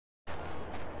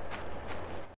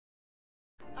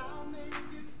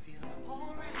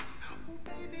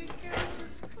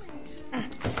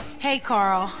Hey,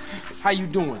 Carl. How you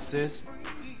doing, sis?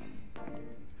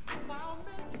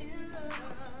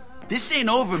 This ain't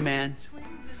over, man.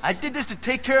 I did this to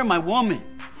take care of my woman.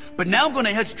 But now I'm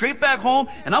gonna head straight back home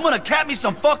and I'm gonna cap me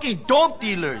some fucking dope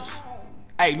dealers.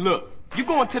 Hey, look, you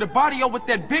going to the barrio with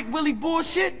that Big Willie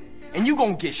bullshit, and you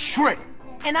gonna get shredded.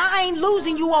 And I ain't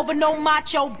losing you over no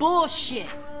macho bullshit.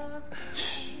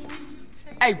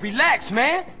 Hey, relax,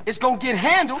 man. It's gonna get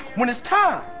handled when it's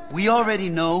time. We already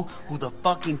know who the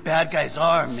fucking bad guys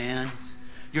are, man.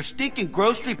 Your stinking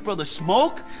Grove Street brother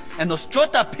Smoke and those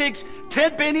Chota pigs,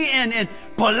 Ted Benny and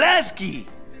Pulaski.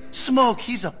 Smoke,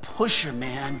 he's a pusher,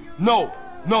 man. No,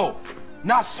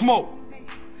 not Smoke.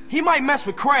 He might mess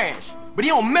with Crash, but he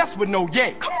don't mess with no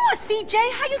Ye. Come on, CJ.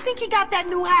 How you think he got that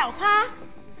new house, huh?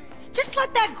 Just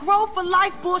let that Grove for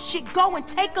life bullshit go and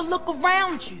take a look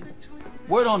around you.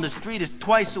 Word on the street is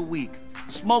twice a week.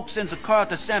 Smoke sends a car out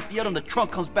to San Fierro and the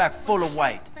trunk comes back full of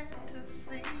white.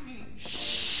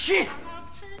 Shit!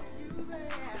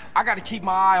 I gotta keep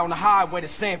my eye on the highway to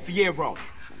San Fierro.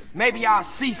 Maybe I'll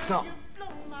see something.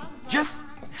 Just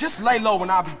lay low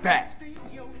and I'll be back.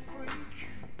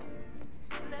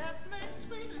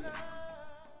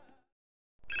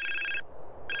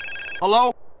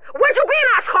 Hello? Where you been,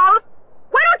 asshole?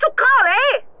 Why don't you call,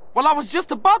 eh? Well, I was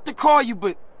just about to call you,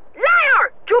 but...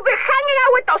 Liar! You've been hanging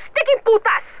out with those sticky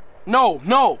putas!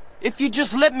 No. If you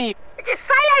just let me...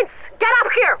 Silence! Get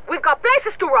up here! We've got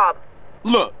places to rob!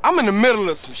 Look, I'm in the middle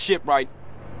of some shit right